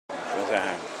Så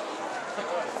här.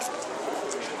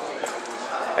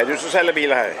 Är du som säljer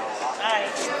bilar här? Nej.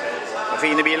 Vad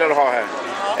fina bilar du har här.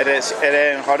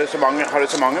 Ja. Har du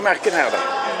så många märken här då?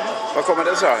 Vad kommer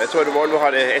det så? Jag tror att Volvo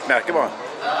hade ett märke bara.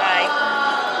 Nej.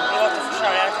 Vi var till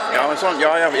försäljare. Ja, men sån.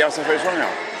 Ja, selvfølgelig sån, ja.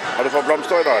 Har du fått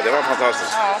blomster idag? Det var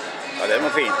fantastiskt. Ja. Ja, det var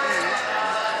fint.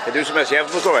 Det är du som är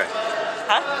chef, förstår jag?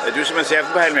 Hä? Det är du som är chef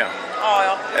på Helmia? Ja.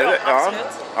 Ja, absolut.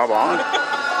 Ja, bra.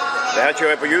 Det här kör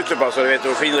jag på YouTube bara, så du vet,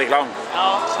 du fin reklam.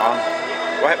 Ja.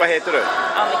 Vad heter du?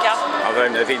 Annika. Ja,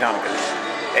 det är fint, Annika.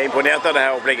 Jag är imponerad av det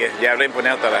här upplägget. Jävla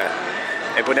imponerad av det här.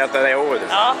 Imponerad av det året.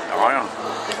 Ja. Ja.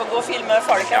 Du får gå och filma med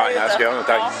folk här. Ja, jag ska göra det,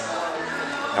 tack.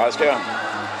 Ja, jag ska göra det.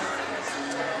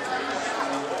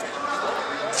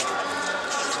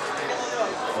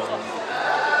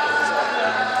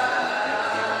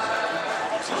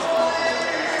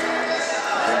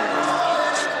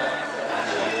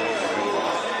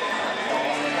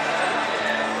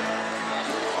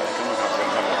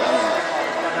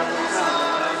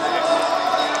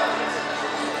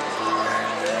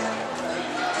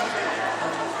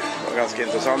 Ganska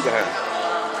intressant det här.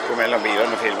 Gå mellan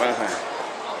bilarna och filma det här.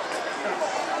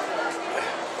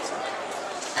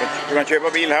 Du kan köpa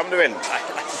bil här om du vill.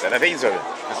 Den är fin, så du.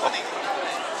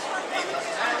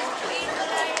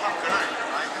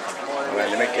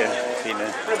 Väldigt mycket fina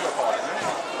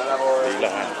bilar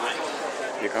här.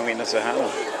 Vi kan vinna så här.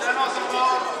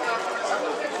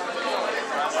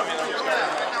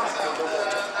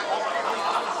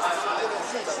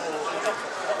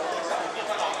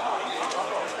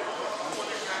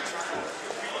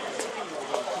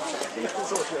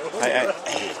 Nej.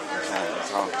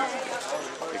 Ja.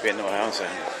 Vi går in och här sen.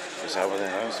 Vi ser vad det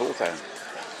är stort här.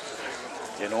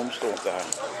 Det är enormt stort det här.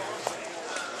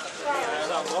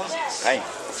 Hej.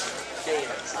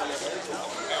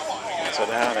 Så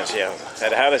det här det ser. Är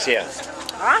det här det ser?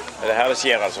 Är det här det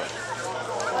ser alltså?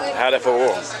 Det här är för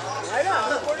år.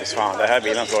 Fan, det här är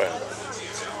bilen tror jag.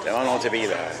 Det var någon till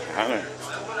bil här. Här nu.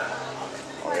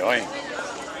 Oj.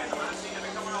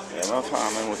 Det var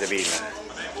fan emot bilen.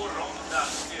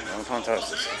 Det var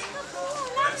fantastiskt.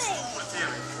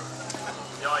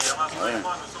 Ja.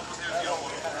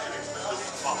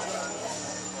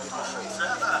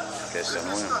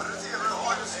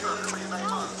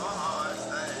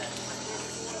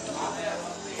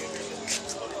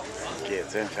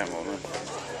 GT 5 år.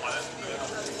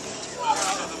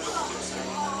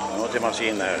 Nu till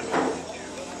maskin här.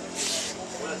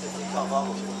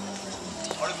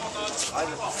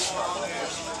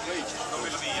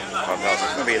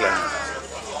 Fantastiskt med bilen.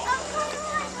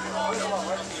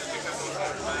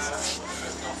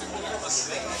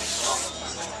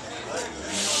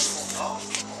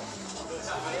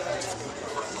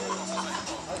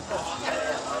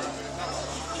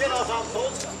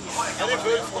 Är det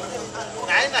fullt?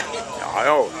 Nej.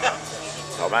 Ja.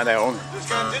 Ta med det om. Du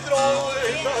ska inte dra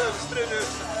hela högstret nu.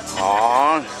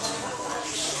 Ja.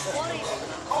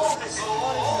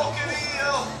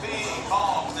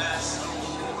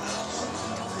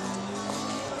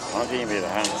 Ja, fin bil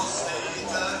här.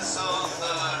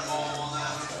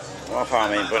 Vad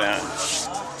fan är imponerande.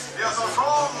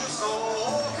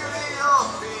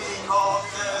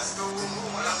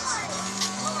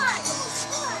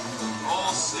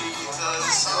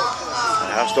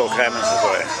 Här står krämen så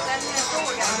står det.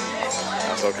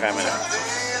 Här står krämen där.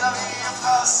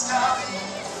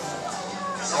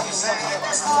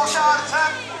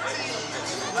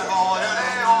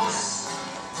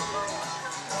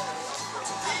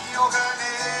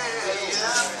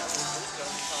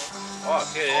 Ja,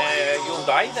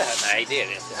 Hyundai det här? Nej, det är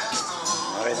det inte.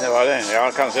 Jag vet inte vad det är.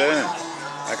 Ja, kanske det.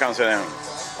 Jag kanske det.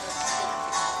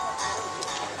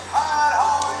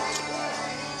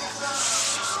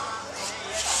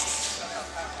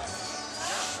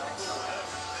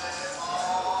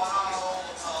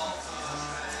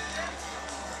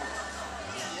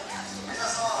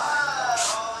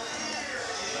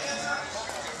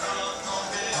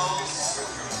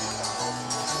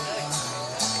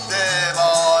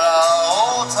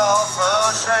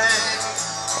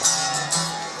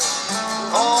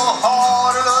 Och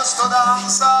har du lust att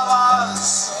dansa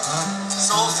vals,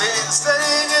 så finns det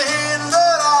inget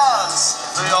hinder alls.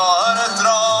 För jag är ett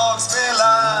dragspel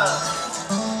här,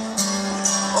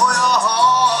 och jag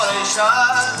har dig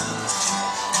kär.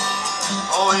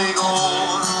 Och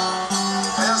igår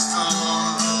en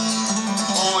stund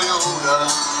på jorden.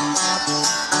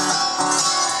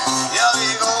 Ja,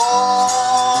 vi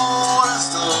går en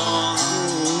stund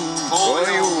på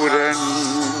jorden.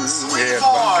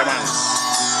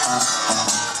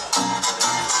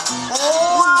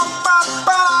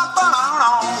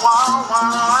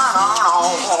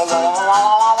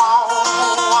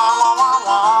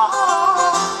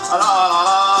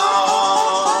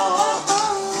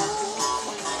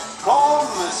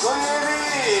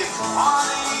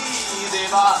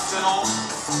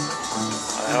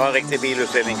 riktig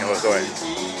bilutställning kan jag förstå.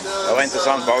 Det var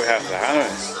intressant bak här. Så här nu.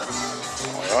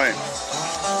 Oj, oj.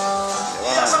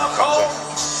 Det var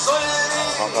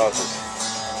fantastiskt.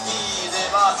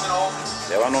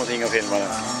 Det var någonting att filma där.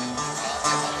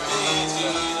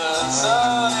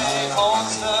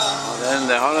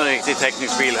 Det har en riktig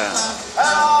teknisk bil här. Det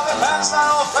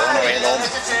var nog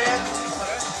enormt.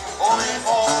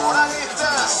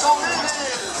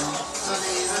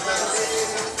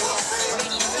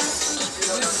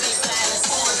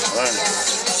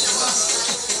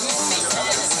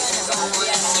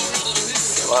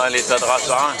 Det var en liten ratt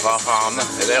framme.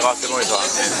 Det är rattet mot han.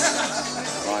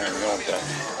 Det var enormt där.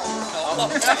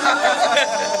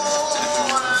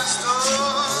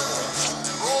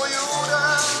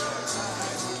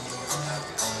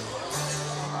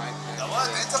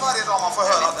 Det är inte varje dag man får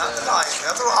höra den live.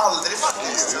 Jag tror aldrig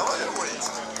faktiskt. Det var ju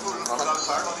roligt.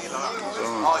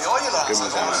 Ja, jag gillar den.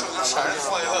 Själv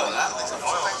får jag höra den.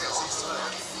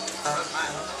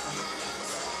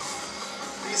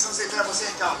 Vi som sitter här på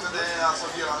scenkanten, det är alltså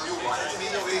Björn och Johan.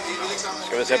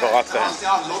 Ska vi se på ratten?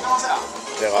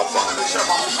 Det är ratten. Det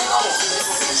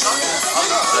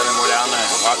är den moderna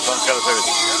ratten ska det se ut.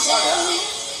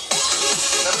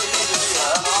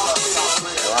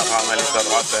 Det var framme en liten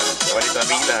ratt. Det var en liten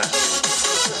bil här.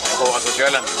 Den går alltså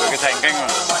köllen. Du kan tänka en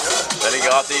gång. Det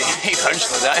ligger ratt i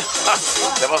fönstret där.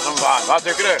 Det var som fan. Vad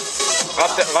tycker du?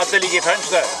 Ratten ligger i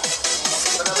fönstret.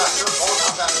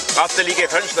 Ratten ligger i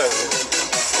fönstret.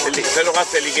 Ser du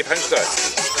ratten ligger i fönstret?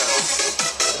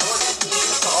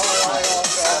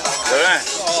 Ser du det?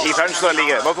 I fönstret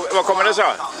ligger. Vad kommer det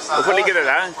så? Varför ligger det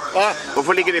där? Va?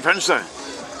 Varför ligger det i fönstret?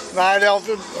 Nej, det är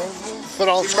för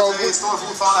att han ska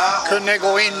kunna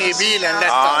gå in i bilen lättare.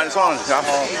 Ja, en sån.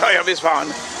 Ja, jag visst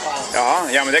fan. Ja,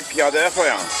 men det är för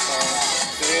jag.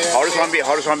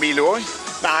 Har du sån bil då?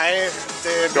 Nej,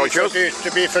 det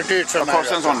blir för dyrt för mig. Vad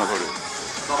kostar en sån då, tror du?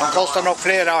 Den kostar nog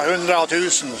flera 100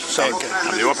 000 säkert. Ja,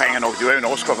 du har pengar nog, du är ju en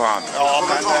Oscar för han. Ja,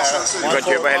 men man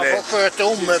får sköta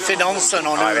om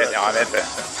finanserna nu. Ja, jag vet det.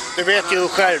 Du vet ju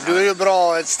själv, du är ju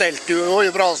bra ställt, du har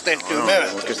ju bra ställt du med.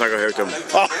 Jag ska snacka högt om.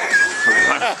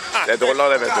 Det är dollar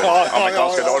det, vet du.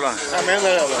 Amerikanska dollar. Jag menar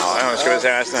det. Ja, ska vi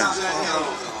se resten.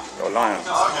 Dollar,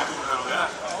 ja.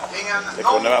 Det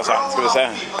kunde vara sant, ska vi se.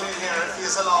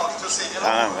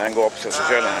 Ja, den går upp så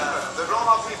kör den här.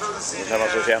 Det var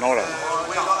så tjänar det.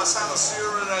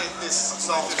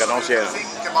 Ska någon se det? Ska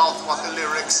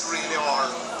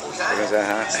vi se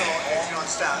här.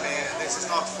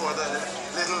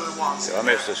 Det var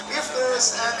mystiskt.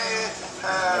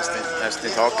 Nästan i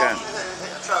taket.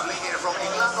 Traveling here from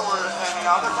England or any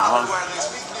other country where they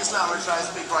speak this language I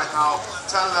speak right now,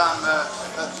 tell them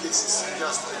that this is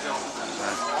just a joke.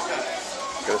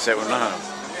 Ska vi se undan här?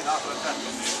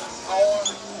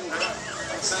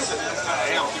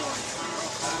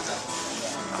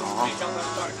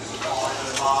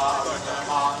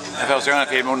 Det är första gången jag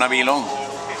filmar den här bilen.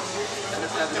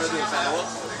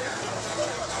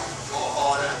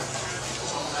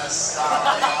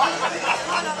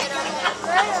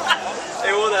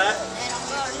 Jo, det.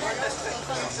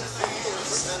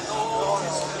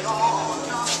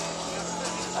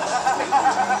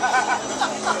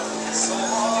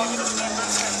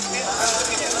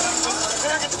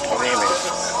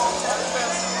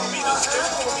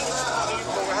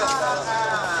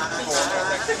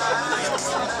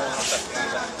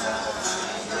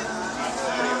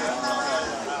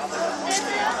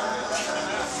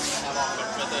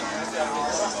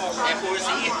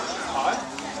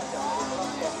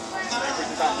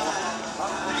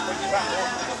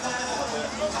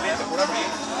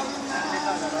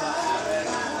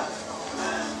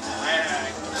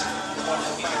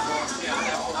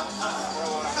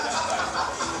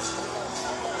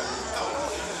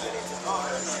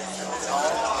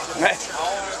 Nej.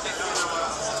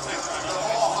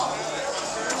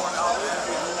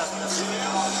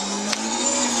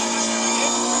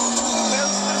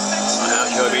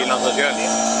 Här kör bilen så kör ni.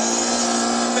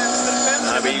 Den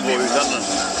här bilen går utan den.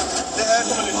 Det här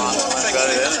kommer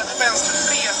vänster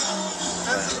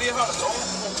 3 halvlång.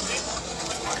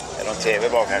 Är det någon tv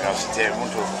bak här kanske?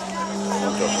 Tv-motor.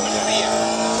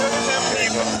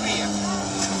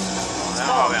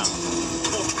 Här har vi en.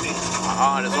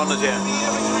 Jaha, det är sån det ser.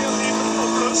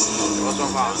 Det var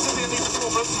som fan.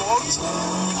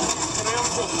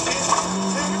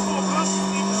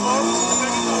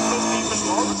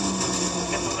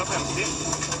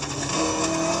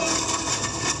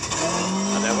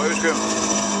 Ja, det var ju skumt.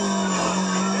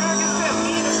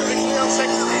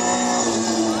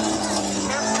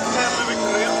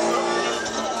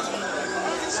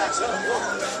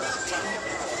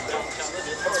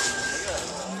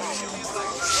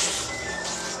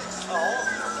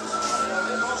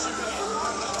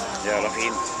 Jävla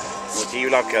fin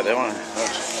motivlackad. Det var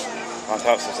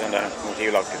fantastiskt den där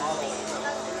motivlacken.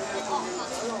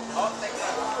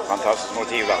 Fantastisk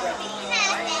motivlack.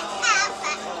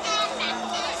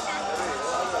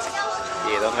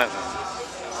 Gillar den.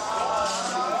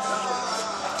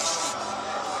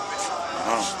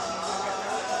 Jaha.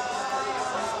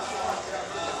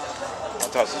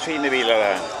 Fantastiskt fina bilar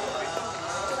där.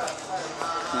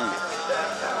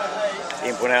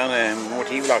 Imponerande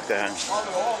motivlack det här.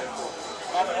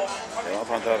 Det var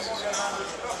fantastiskt.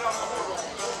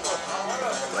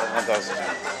 Det var fantastiskt.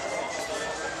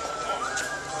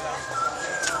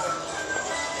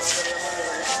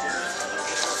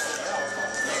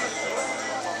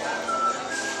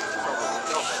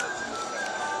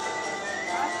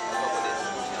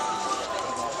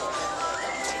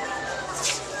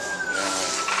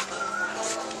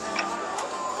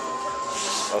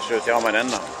 Då slutar jag med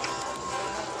den då.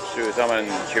 Slutar med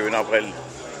den 20 april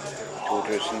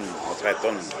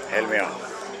 2013, Helmia,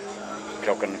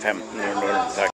 klockan 15:00. Tack.